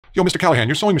Yo, Mr. Callahan,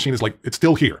 your sewing machine is like, it's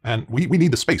still here, and we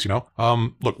need the space, you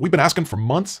know? Look, we've been asking for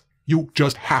months. You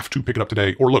just have to pick it up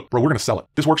today, or look, bro, we're gonna sell it.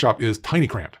 This workshop is tiny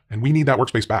cramped, and we need that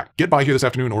workspace back. Get by here this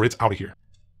afternoon, or it's out of here.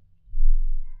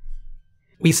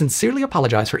 We sincerely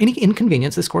apologize for any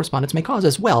inconvenience this correspondence may cause,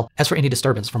 as well as for any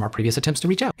disturbance from our previous attempts to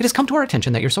reach out. It has come to our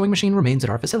attention that your sewing machine remains at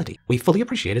our facility. We fully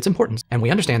appreciate its importance, and we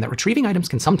understand that retrieving items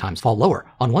can sometimes fall lower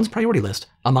on one's priority list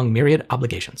among myriad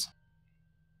obligations.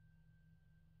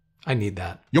 I need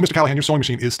that. Yo, Mr. Callahan, your sewing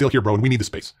machine is still here, bro, and we need the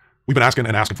space. We've been asking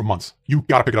and asking for months. You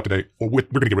gotta pick it up today, or we're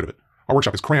gonna get rid of it. Our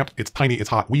workshop is cramped, it's tiny, it's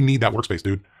hot. We need that workspace,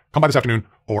 dude. Come by this afternoon,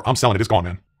 or I'm selling it. It's gone,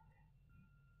 man.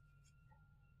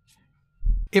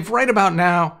 If right about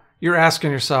now, you're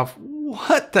asking yourself,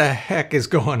 what the heck is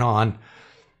going on?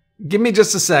 Give me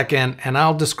just a second and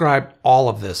I'll describe all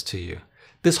of this to you.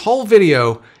 This whole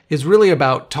video is really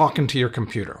about talking to your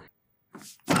computer.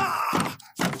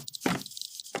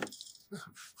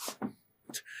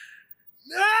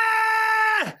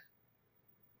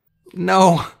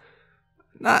 No,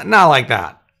 not like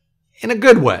that. In a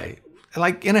good way,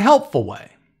 like in a helpful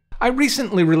way. I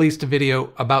recently released a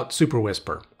video about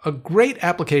Superwhisper, a great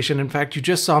application, in fact you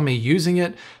just saw me using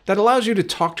it, that allows you to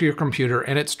talk to your computer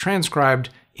and it's transcribed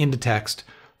into text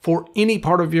for any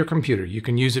part of your computer. You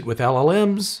can use it with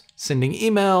LLMs, sending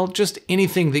email, just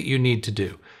anything that you need to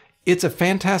do. It's a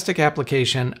fantastic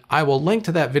application. I will link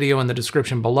to that video in the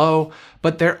description below,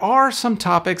 but there are some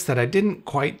topics that I didn't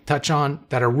quite touch on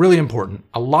that are really important.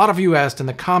 A lot of you asked in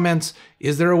the comments,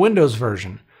 is there a Windows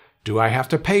version? Do I have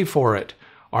to pay for it?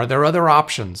 Are there other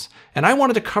options? And I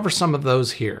wanted to cover some of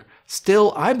those here.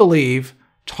 Still, I believe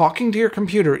talking to your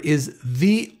computer is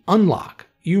the unlock.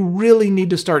 You really need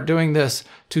to start doing this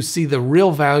to see the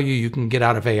real value you can get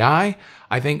out of AI.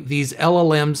 I think these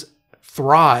LLMs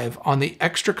thrive on the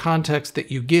extra context that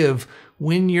you give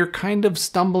when you're kind of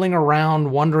stumbling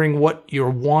around, wondering what you're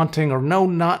wanting, or no,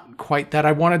 not quite that.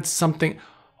 I wanted something.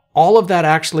 All of that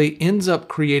actually ends up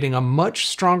creating a much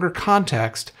stronger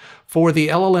context for the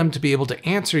LLM to be able to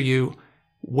answer you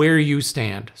where you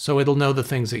stand. So it'll know the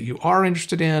things that you are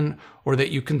interested in or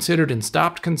that you considered and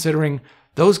stopped considering.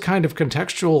 Those kind of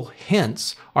contextual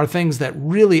hints are things that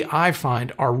really I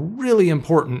find are really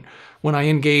important when I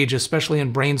engage, especially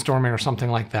in brainstorming or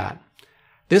something like that.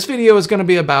 This video is going to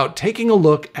be about taking a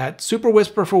look at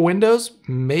Superwhisper for Windows,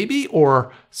 maybe,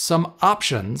 or some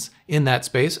options in that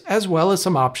space, as well as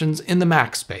some options in the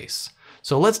Mac space.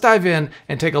 So let's dive in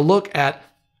and take a look at,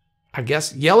 I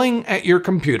guess, yelling at your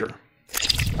computer.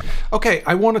 Okay,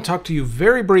 I want to talk to you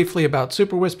very briefly about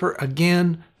Superwhisper.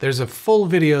 Again, there's a full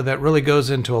video that really goes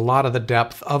into a lot of the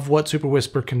depth of what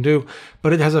Superwhisper can do,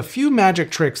 but it has a few magic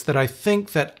tricks that I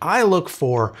think that I look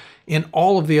for in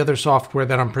all of the other software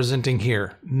that I'm presenting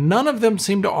here. None of them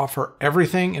seem to offer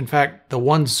everything. In fact, the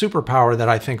one superpower that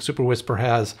I think Superwhisper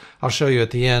has, I'll show you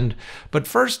at the end. But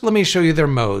first, let me show you their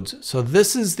modes. So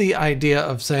this is the idea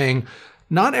of saying,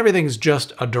 not everything's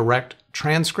just a direct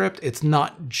transcript. It's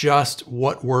not just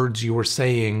what words you were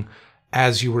saying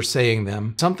as you were saying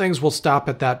them. Some things will stop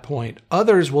at that point.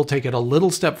 Others will take it a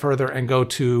little step further and go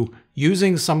to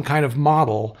using some kind of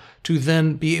model to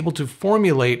then be able to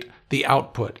formulate the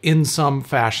output in some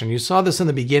fashion. You saw this in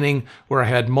the beginning where I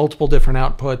had multiple different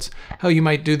outputs. How you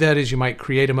might do that is you might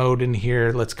create a mode in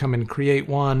here. Let's come and create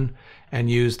one and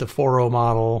use the 4.0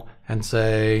 model and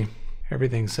say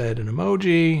everything said in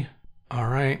emoji. All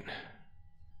right.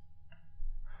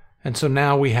 And so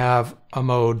now we have a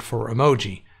mode for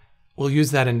emoji. We'll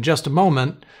use that in just a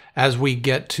moment as we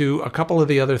get to a couple of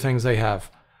the other things they have.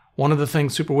 One of the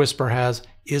things Superwhisper has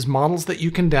is models that you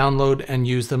can download and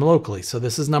use them locally. So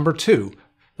this is number 2.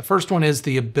 The first one is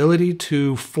the ability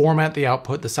to format the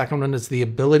output. The second one is the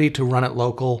ability to run it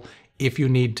local if you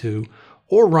need to,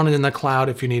 or run it in the cloud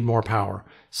if you need more power.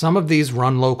 Some of these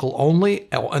run local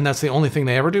only, and that's the only thing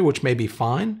they ever do, which may be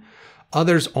fine.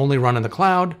 Others only run in the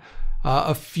cloud.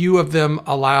 A few of them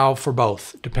allow for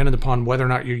both, depending upon whether or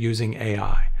not you're using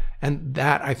AI. And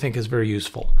that, I think, is very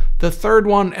useful. The third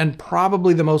one, and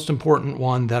probably the most important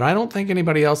one that I don't think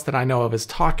anybody else that I know of is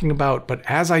talking about, but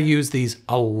as I use these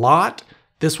a lot,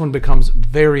 this one becomes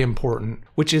very important,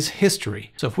 which is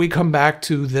history. So if we come back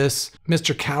to this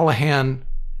Mr. Callahan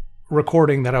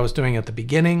recording that I was doing at the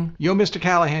beginning. Yo, Mr.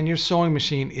 Callahan, your sewing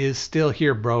machine is still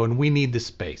here, bro, and we need the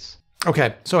space.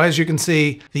 Okay, so as you can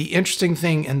see, the interesting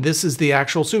thing, and this is the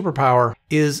actual superpower,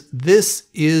 is this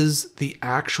is the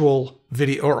actual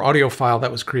video or audio file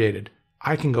that was created.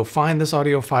 I can go find this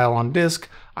audio file on disk.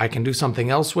 I can do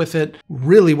something else with it.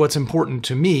 Really, what's important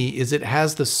to me is it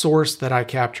has the source that I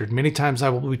captured. Many times I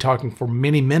will be talking for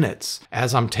many minutes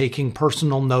as I'm taking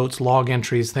personal notes, log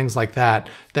entries, things like that,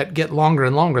 that get longer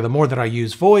and longer. The more that I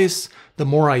use voice, the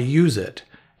more I use it.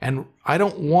 And I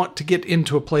don't want to get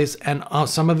into a place, and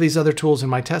some of these other tools in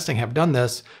my testing have done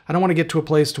this. I don't want to get to a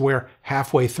place to where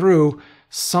halfway through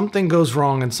something goes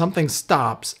wrong and something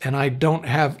stops and I don't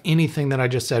have anything that I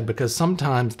just said, because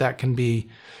sometimes that can be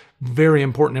very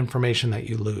important information that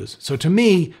you lose. So to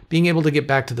me, being able to get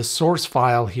back to the source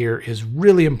file here is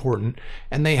really important,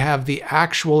 and they have the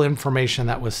actual information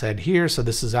that was said here. So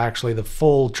this is actually the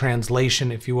full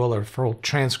translation, if you will, or full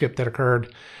transcript that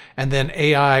occurred. And then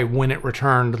AI, when it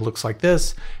returned, looks like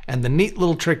this. And the neat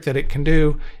little trick that it can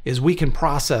do is we can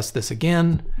process this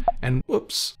again, and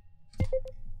whoops,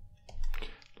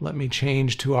 let me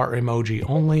change to our emoji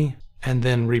only, and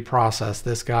then reprocess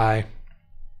this guy.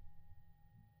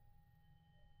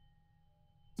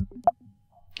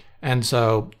 And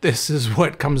so this is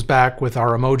what comes back with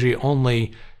our emoji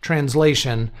only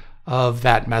translation of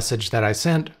that message that I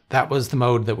sent. That was the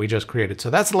mode that we just created. So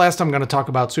that's the last I'm going to talk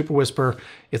about Superwhisper.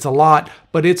 It's a lot,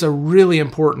 but it's a really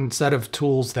important set of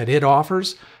tools that it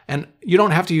offers. And you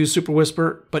don't have to use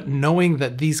Superwhisper, but knowing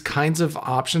that these kinds of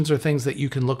options are things that you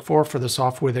can look for the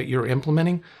software that you're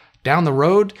implementing down the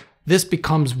road, this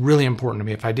becomes really important to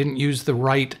me. If I didn't use the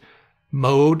right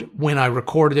mode when I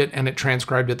recorded it and it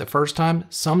transcribed it the first time,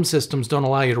 some systems don't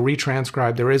allow you to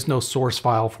retranscribe. There is no source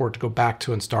file for it to go back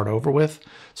to and start over with.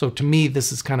 So to me,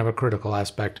 this is kind of a critical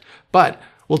aspect, but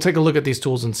we'll take a look at these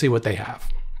tools and see what they have.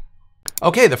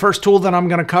 Okay, the first tool that I'm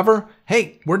going to cover,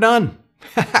 hey, we're done.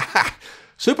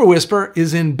 Superwhisper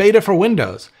is in beta for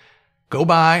Windows. Go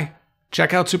by,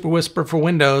 check out Superwhisper for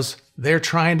Windows. They're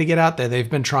trying to get out there. They've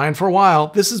been trying for a while.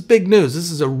 This is big news. This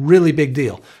is a really big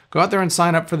deal. Go out there and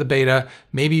sign up for the beta.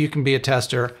 Maybe you can be a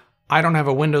tester. I don't have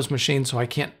a Windows machine, so I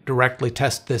can't directly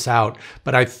test this out,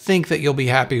 but I think that you'll be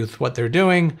happy with what they're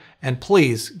doing. And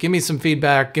please give me some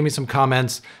feedback, give me some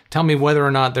comments, tell me whether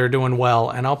or not they're doing well,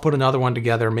 and I'll put another one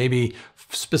together, maybe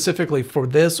specifically for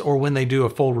this or when they do a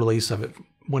full release of it,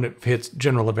 when it hits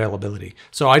general availability.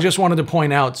 So I just wanted to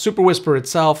point out Superwhisper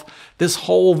itself. This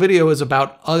whole video is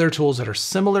about other tools that are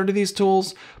similar to these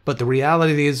tools, but the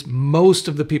reality is most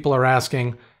of the people are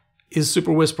asking, is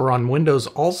Superwhisper on Windows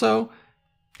also?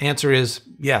 Answer is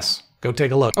yes. Go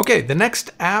take a look. Okay, the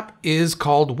next app is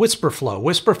called WhisperFlow.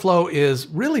 WhisperFlow is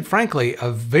really, frankly,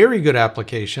 a very good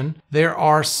application. There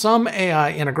are some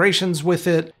AI integrations with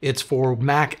it. It's for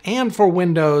Mac and for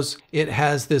Windows. It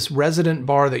has this resident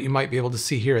bar that you might be able to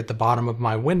see here at the bottom of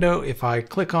my window. If I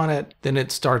click on it, then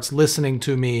it starts listening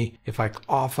to me. If I click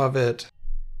off of it,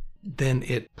 then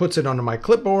it puts it onto my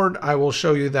clipboard. I will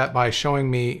show you that by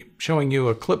showing you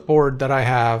a clipboard that I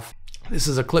have. This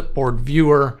is a clipboard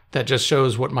viewer that just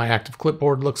shows what my active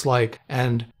clipboard looks like.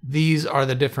 And these are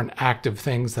the different active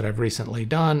things that I've recently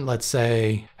done. Let's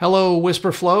say, hello,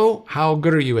 WhisperFlow, how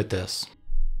good are you at this?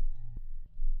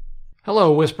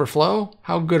 Hello, WhisperFlow,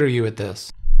 how good are you at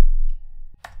this?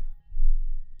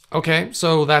 Okay,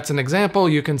 so that's an example.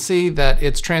 You can see that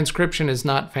its transcription is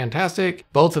not fantastic.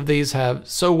 Both of these have,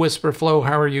 so WhisperFlow,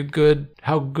 how are you good?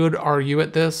 How good are you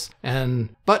at this?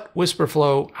 But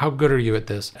WhisperFlow, how good are you at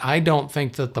this? I don't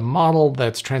think that the model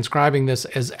that's transcribing this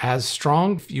is as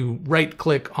strong. If you right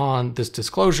click on this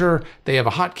disclosure, they have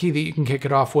a hotkey that you can kick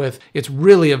it off with. It's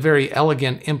really a very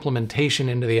elegant implementation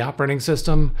into the operating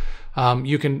system.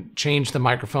 You can change the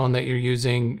microphone that you're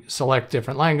using, select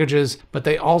different languages, but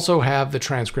they also have the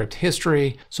transcript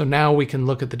history. So now we can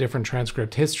look at the different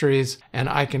transcript histories, and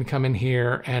I can come in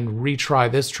here and retry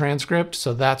this transcript.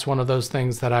 So that's one of those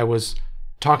things that I was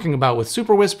talking about with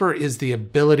Superwhisper, is the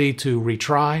ability to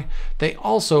retry. They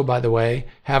also, by the way,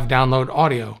 have download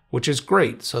audio, which is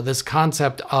great. So this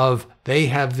concept of they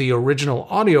have the original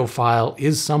audio file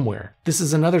is somewhere. This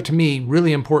is another, to me,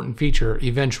 really important feature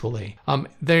eventually.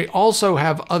 They also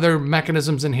have other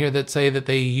mechanisms in here that say that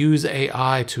they use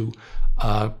AI to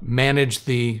manage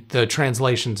the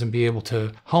translations and be able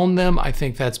to hone them. I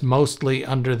think that's mostly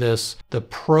under this. The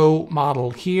Pro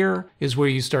model here is where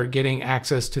you start getting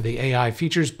access to the AI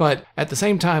features. But at the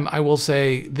same time, I will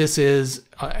say this is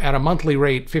at a monthly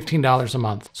rate, $15 a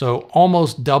month. So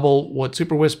almost double what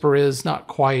Superwhisper is, not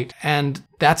quite. And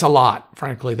that's a lot,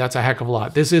 frankly. That's a heck of a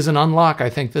lot. This is an unlock. I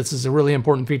think this is a really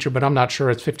important feature, but I'm not sure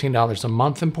it's $15 a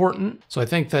month important. So I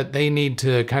think that they need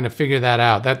to kind of figure that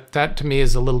out. That to me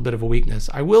is a little bit of a weakness.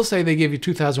 I will say they give you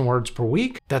 2,000 words per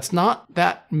week. That's not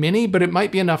that many, but it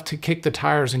might be enough to kick the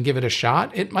tires and give it a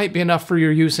shot. It might be enough for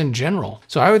your use in general.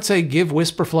 So I would say give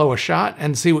WhisperFlow a shot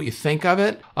and see what you think of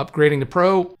it. Upgrading to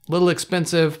Pro, a little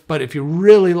expensive, but if you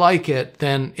really like it,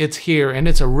 then it's here and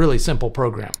it's a really simple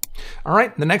program. All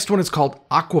right, the next one is called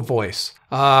Aqua Voice.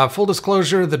 Full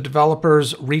disclosure, the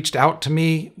developers reached out to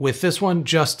me with this one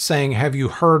just saying, have you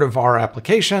heard of our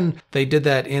application? They did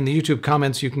that in the YouTube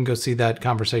comments. You can go see that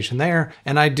conversation there.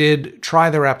 And I did try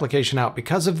their application out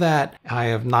because of that. I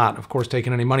have not, of course,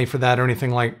 taken any money for that or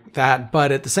anything like that.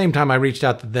 But at the same time, I reached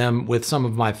out to them with some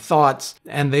of my thoughts,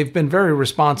 and they've been very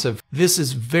responsive. This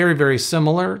is very, very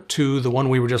similar to the one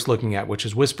we were just looking at, which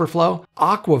is WhisperFlow.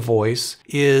 Aqua Voice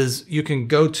is, you can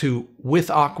go to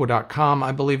withaqua.com,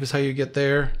 I believe is how you get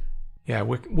there. Yeah,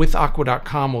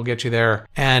 withaqua.com will get you there,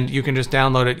 and you can just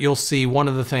download it. You'll see one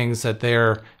of the things that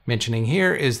they're mentioning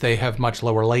here is they have much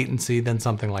lower latency than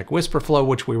something like WhisperFlow,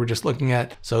 which we were just looking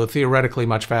at. So theoretically,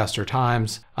 much faster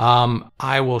times.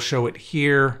 I will show it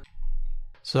here.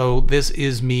 So this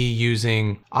is me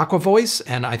using Aqua Voice,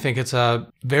 and I think it's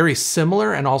a very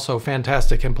similar and also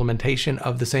fantastic implementation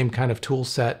of the same kind of tool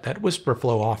set that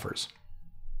WhisperFlow offers.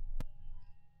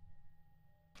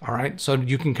 All right, so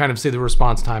you can kind of see the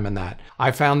response time in that.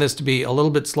 I found this to be a little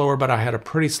bit slower, but I had a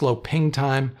pretty slow ping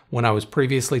time when I was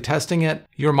previously testing it.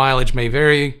 Your mileage may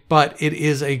vary, but it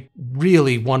is a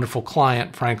really wonderful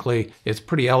client, frankly. It's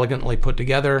pretty elegantly put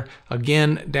together.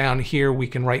 Again, down here, we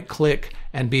can right click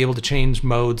and be able to change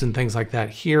modes and things like that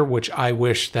here, which I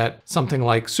wish that something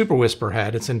like Superwhisper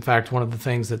had. It's in fact one of the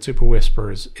things that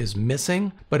Superwhisper is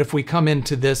missing. But if we come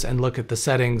into this and look at the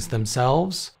settings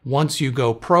themselves, once you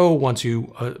go pro, once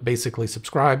you basically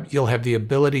subscribe, you'll have the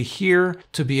ability here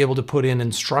to be able to put in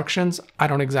instructions. I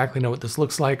don't exactly know what this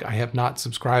looks like. I have not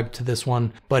subscribed to this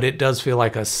one, but it does feel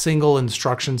like a single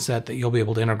instruction set that you'll be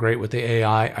able to integrate with the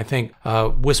AI. I think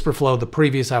WhisperFlow, the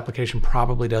previous application,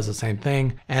 probably does the same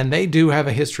thing. And they do have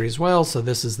a history as well. So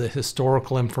this is the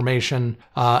historical information.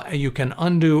 You can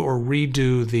undo or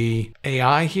redo the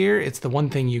AI here. It's the one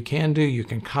thing you can do. You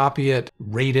can copy it,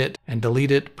 rate it, and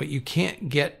delete it, but you can't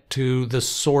get to the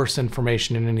source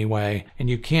information in any way, and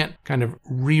you can't kind of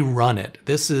rerun it.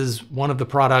 This is one of the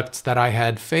products that I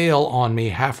had fail on me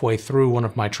halfway through one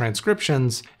of my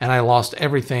transcriptions, and I lost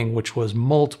everything, which was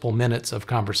multiple minutes of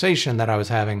conversation that I was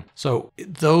having. So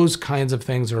those kinds of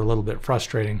things are a little bit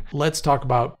frustrating. Let's talk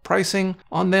about pricing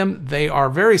on them. They are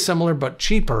very similar, but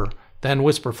cheaper than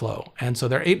WhisperFlow. And so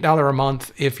they're $8 a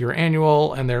month if you're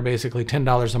annual, and they're basically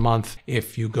 $10 a month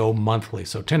if you go monthly.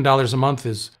 So $10 a month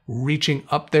is reaching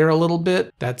up there a little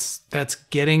bit. That's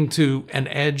getting to an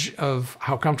edge of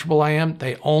how comfortable I am.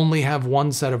 They only have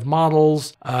one set of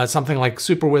models, something like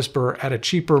Superwhisper at a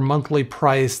cheaper monthly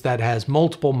price that has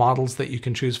multiple models that you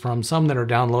can choose from, some that are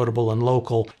downloadable and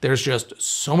local. There's just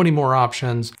so many more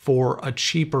options for a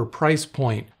cheaper price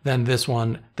point than this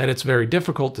one that it's very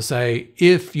difficult to say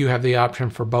if you have the option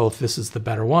for both, this is the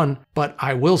better one. But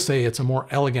I will say it's a more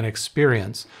elegant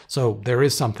experience. So there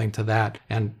is something to that.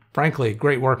 And frankly,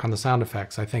 great work on the sound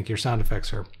effects. I think your sound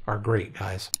effects are great,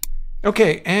 guys.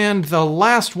 Okay, and the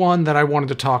last one that I wanted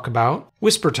to talk about,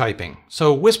 Whisper Typing.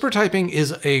 So Whisper Typing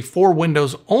is a for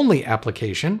Windows only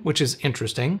application, which is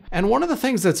interesting. And one of the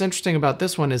things that's interesting about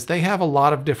this one is they have a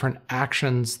lot of different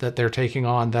actions that they're taking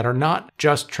on that are not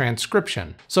just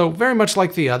transcription. So very much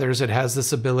like the others, it has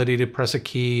this ability to press a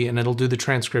key and it'll do the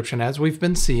transcription as we've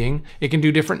been seeing. It can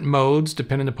do different modes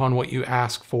depending upon what you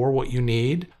ask for, what you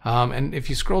need. And if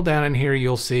you scroll down in here,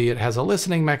 you'll see it has a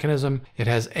listening mechanism. It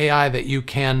has AI that you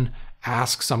can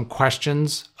ask some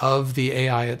questions of the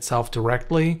AI itself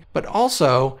directly, but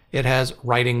also it has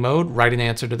writing mode, write an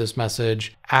answer to this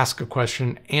message, ask a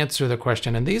question, answer the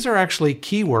question. And these are actually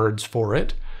keywords for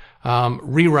it.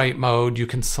 Rewrite mode, you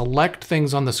can select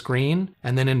things on the screen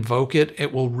and then invoke it.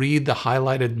 It will read the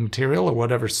highlighted material or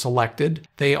whatever's selected.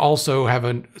 They also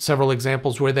have several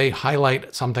examples where they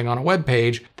highlight something on a web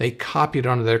page, they copy it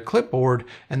onto their clipboard,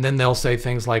 and then they'll say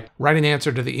things like, write an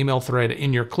answer to the email thread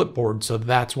in your clipboard. So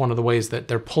that's one of the ways that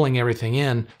they're pulling everything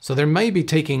in. So they may be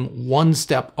taking one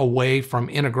step away from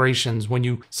integrations when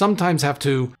you sometimes have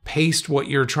to paste what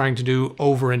you're trying to do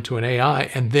over into an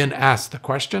AI and then ask the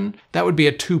question. That would be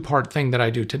a two-part thing that I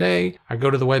do today. I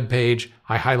go to the web page,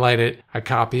 I highlight it, I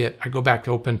copy it, I go back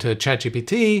open to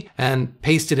ChatGPT and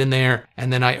paste it in there,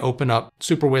 and then I open up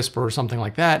Superwhisper or something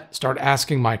like that, start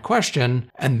asking my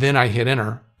question, and then I hit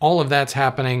enter. All of that's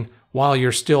happening while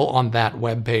you're still on that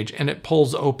web page, and it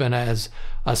pulls open as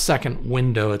a second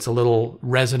window. It's a little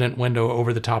resident window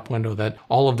over the top window that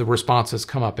all of the responses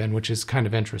come up in, which is kind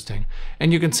of interesting.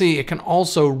 And you can see it can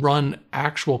also run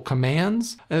actual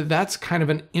commands. That's kind of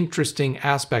an interesting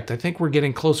aspect. I think we're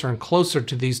getting closer and closer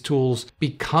to these tools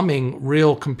becoming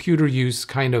real computer use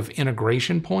kind of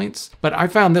integration points. But I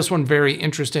found this one very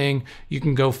interesting. You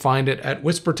can go find it at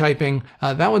Whisper Typing.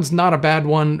 That one's not a bad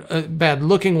one, a bad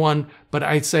looking one, but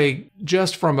I'd say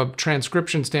just from a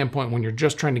transcription standpoint, when you're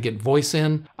just trying to get voice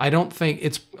in, I don't think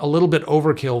it's a little bit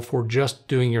overkill for just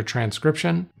doing your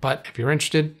transcription. But if you're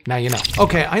interested, now you know.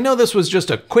 Okay, I know this was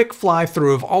just a quick fly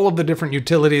through of all of the different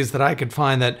utilities that I could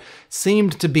find that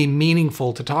seemed to be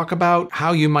meaningful to talk about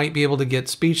how you might be able to get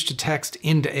speech to text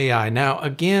into AI. Now,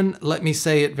 again, let me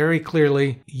say it very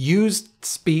clearly, use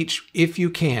speech if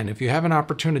you can. If you have an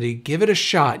opportunity, give it a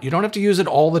shot. You don't have to use it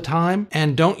all the time,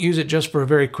 and don't use it just for a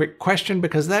very quick question,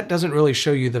 because that doesn't really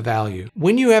show you the value.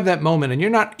 When you have that moment and you're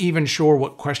not even sure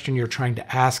what question you're trying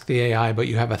to ask the AI, but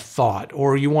you have a thought,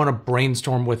 or you want to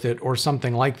brainstorm with it or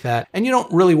something like that, and you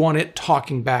don't really want it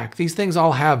talking back. These things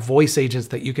all have voice agents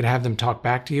that you could have them talk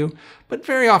back to you, but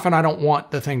very often I don't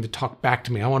want the thing to talk back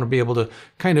to me. I want to be able to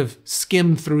kind of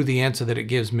skim through the answer that it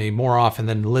gives me more often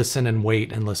than listen and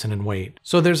wait and listen and wait.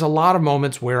 So there's a lot of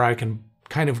moments where I can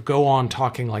kind of go on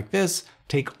talking like this,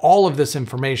 take all of this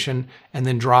information and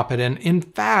then drop it in. In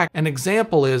fact, an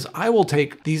example is I will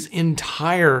take these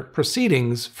entire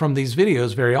proceedings from these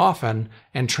videos very often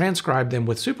and transcribe them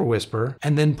with Superwhisper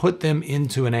and then put them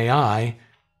into an AI.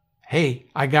 Hey,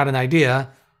 I got an idea.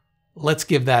 Let's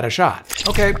give that a shot.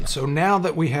 Okay, so now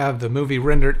that we have the movie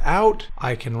rendered out,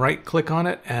 I can right click on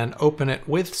it and open it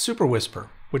with Superwhisper,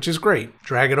 which is great.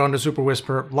 Drag it onto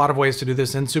Superwhisper. A lot of ways to do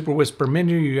this. In Superwhisper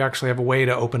menu, you actually have a way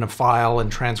to open a file and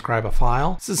transcribe a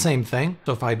file. It's the same thing.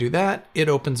 So if I do that, it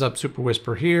opens up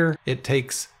Superwhisper here. It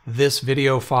takes this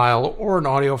video file or an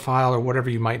audio file or whatever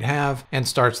you might have and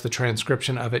starts the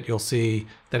transcription of it. You'll see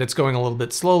that it's going a little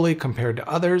bit slowly compared to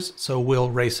others. So we'll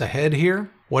race ahead here.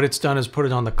 What it's done is put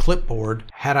it on the clipboard.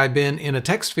 Had I been in a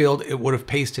text field, it would have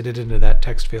pasted it into that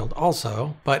text field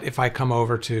also. But if I come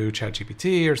over to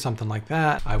ChatGPT or something like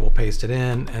that, I will paste it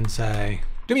in and say,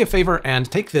 do me a favor and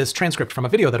take this transcript from a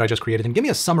video that I just created and give me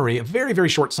a summary, a very, very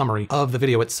short summary of the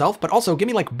video itself, but also give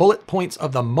me like bullet points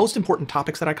of the most important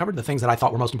topics that I covered, the things that I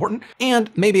thought were most important,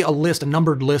 and maybe a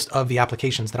numbered list of the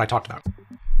applications that I talked about.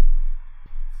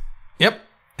 Yep.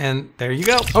 And there you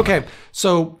go. Okay,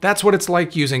 so that's what it's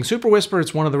like using Superwhisper.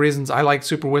 It's one of the reasons I like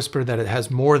Superwhisper, that it has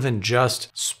more than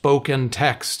just spoken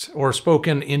text or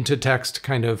spoken into text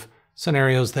kind of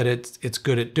scenarios that it's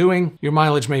good at doing. Your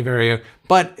mileage may vary,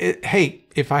 but hey,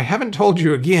 if I haven't told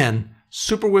you again,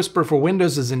 Superwhisper for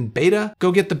Windows is in beta.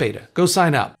 Go get the beta. Go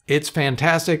sign up. It's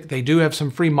fantastic. They do have some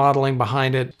free modeling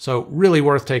behind it, so really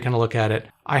worth taking a look at it.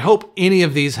 I hope any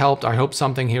of these helped. I hope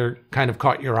something here kind of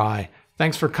caught your eye.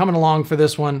 Thanks for coming along for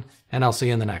this one, and I'll see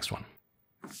you in the next one.